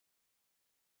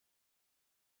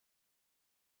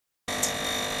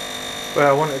Well,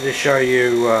 I wanted to show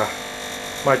you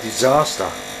my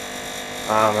disaster,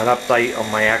 an update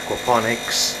on my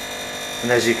aquaponics,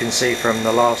 and as you can see from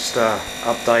the last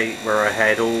update where I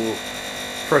had all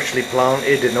freshly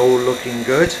planted and all looking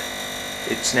good,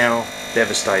 it's now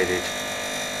devastated.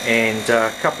 And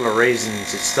a couple of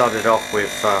reasons. It started off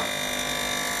with a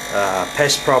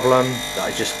pest problem that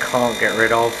I just can't get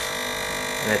rid of,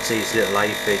 and that's these little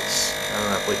aphids. I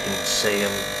don't know if we can see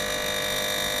them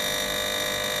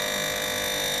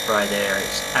right there.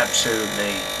 It's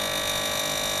absolutely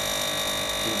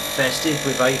infested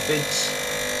with aphids,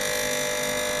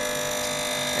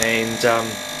 and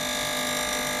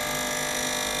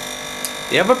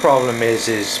the other problem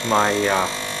is my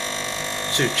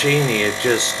zucchini had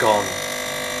just gone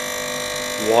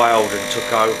wild and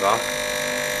took over,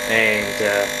 and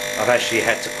I've actually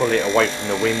had to pull it away from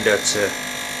the window to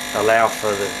allow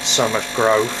for so much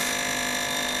growth,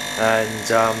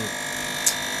 and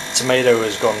tomato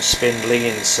has gone spindly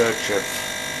in search of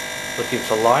looking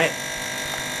for light.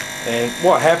 And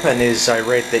what happened is I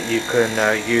read that you can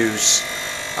use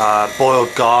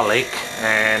boiled garlic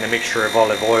and a mixture of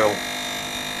olive oil,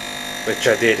 which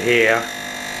I did here.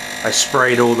 I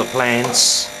sprayed all the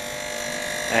plants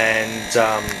and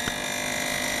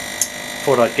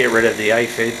thought I'd get rid of the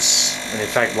aphids, and in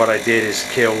fact what I did is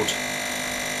killed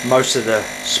most of the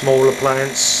smaller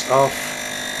plants off.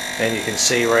 And you can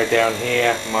see right down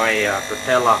here my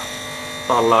propeller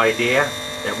bottle idea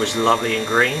that was lovely and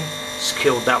green. Just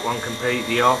killed that one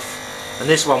completely off, and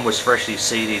this one was freshly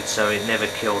seeded, so it never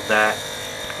killed that.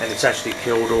 And it's actually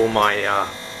killed all my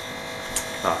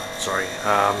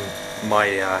my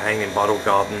hanging bottle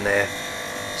garden there.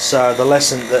 So the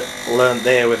lesson that learned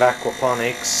there with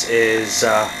aquaponics is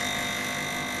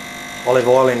olive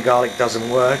oil and garlic doesn't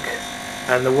work,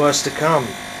 and the worst to come.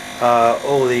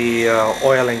 All the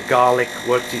oil and garlic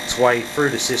worked its way through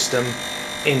the system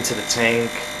into the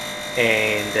tank,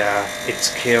 and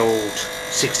it's killed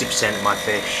 60% of my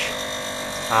fish.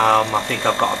 I think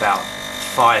I've got about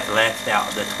 5 left out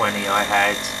of the 20 I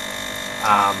had.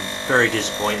 Very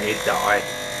disappointed that I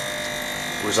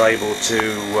was able to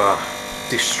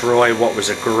destroy what was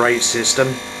a great system.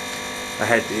 I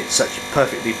had it such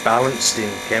perfectly balanced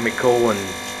in chemical and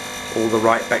all the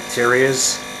right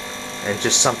bacterias, and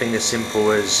just something as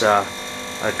simple as a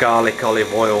garlic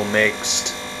olive oil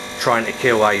mixed trying to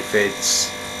kill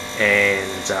aphids,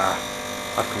 and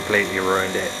I've completely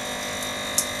ruined it.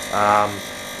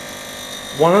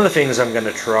 One of the things I'm going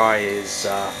to try is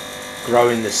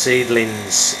growing the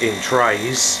seedlings in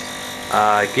trays,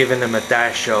 giving them a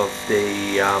dash of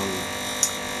the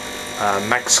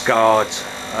MaxGuard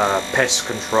pest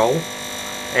control,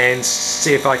 and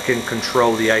see if I can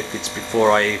control the aphids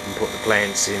before I even put the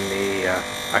plants in the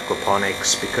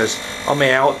aquaponics, because on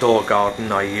my outdoor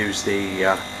garden I use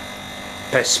the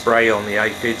pest spray on the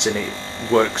aphids and it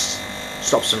works,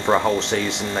 stops them for a whole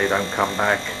season, they don't come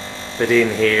back. But in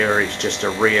here it's just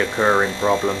a reoccurring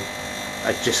problem.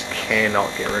 I just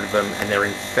cannot get rid of them, and they're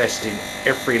infesting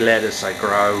every lettuce I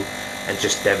grow and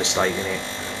just devastating it.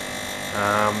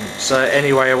 So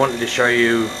anyway, I wanted to show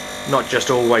you not just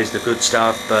always the good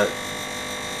stuff, but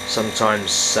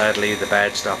sometimes sadly the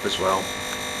bad stuff as well.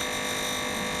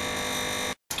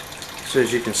 So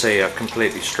as you can see, I've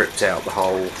completely stripped out the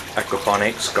whole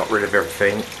aquaponics, got rid of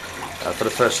everything. For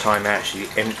the first time I actually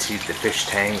emptied the fish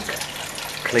tank,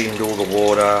 cleaned all the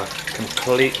water,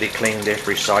 completely cleaned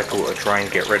every cycle to try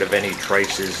and get rid of any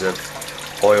traces of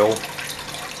oil.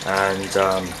 And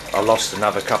I lost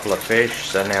another couple of fish,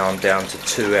 so now I'm down to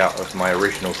 2 out of my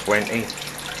original 20,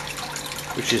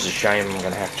 which is a shame. I'm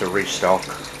going to have to restock,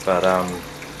 but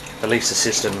at least the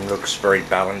system looks very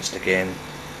balanced again.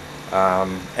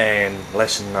 And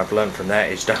lesson I've learned from that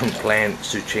is don't plant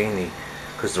zucchini,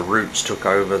 because the roots took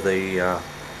over the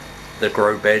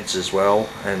grow beds as well,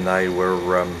 and they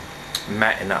were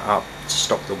matting it up to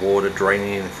stop the water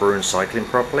draining in through and cycling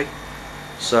properly.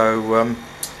 So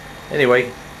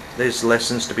anyway, there's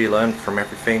lessons to be learned from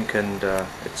everything, and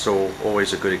it's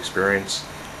always a good experience.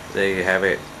 There you have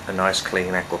it, a nice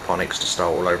clean aquaponics to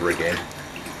start all over again.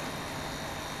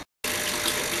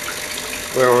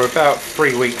 Well, we're about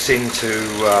 3 weeks into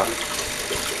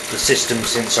the system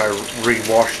since I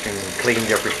re-washed and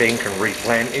cleaned everything and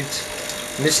replanted.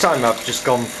 And this time I've just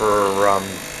gone for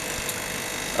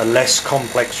a less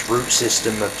complex root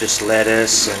system of just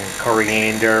lettuce and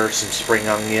coriander, some spring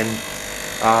onion.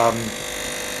 I'm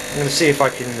going to see if I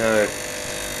can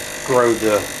grow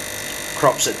the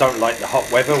crops that don't like the hot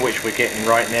weather, which we're getting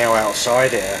right now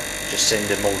outside. Just send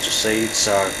them all to seed.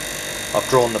 So I've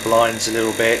drawn the blinds a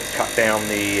little bit, cut down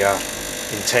the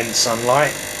intense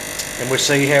sunlight, and we'll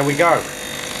see how we go.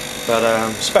 But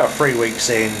it's about 3 weeks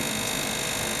in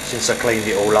since I cleaned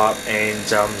it all up, and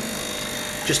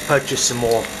just purchased some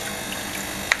more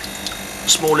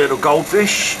small little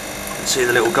goldfish. You can see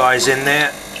the little guys in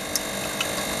there.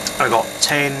 I got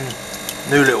 10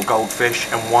 new little goldfish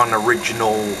and 1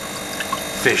 original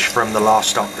fish from the last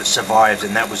stock that survived,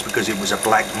 and that was because it was a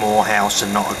black moorhouse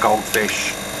and not a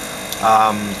goldfish.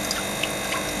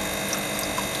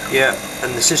 Yeah,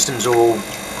 and the system's all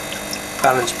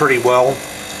balanced pretty well.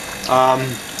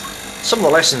 Some of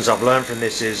the lessons I've learned from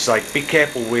this is, like, be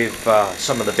careful with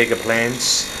some of the bigger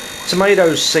plants.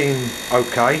 Tomatoes seem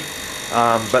okay,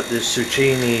 but the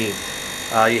zucchini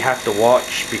you have to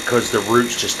watch, because the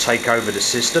roots just take over the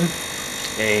system,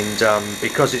 and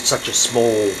because it's such a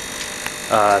small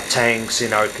tanks, you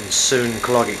know, it can soon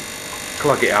clog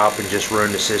it up and just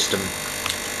ruin the system.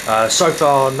 So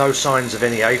far, no signs of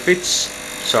any aphids,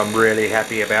 so I'm really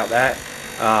happy about that.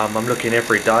 I'm looking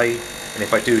every day, and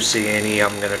if I do see any,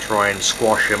 I'm going to try and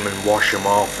squash them and wash them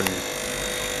off and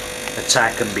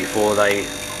attack them before they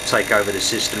take over the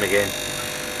system again.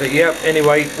 But yeah,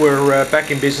 anyway, we're back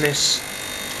in business.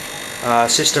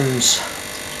 System's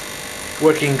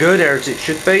working good as it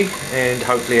should be, and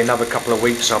hopefully another couple of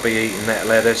weeks I'll be eating that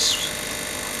lettuce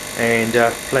and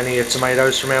plenty of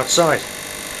tomatoes from outside.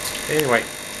 Anyway,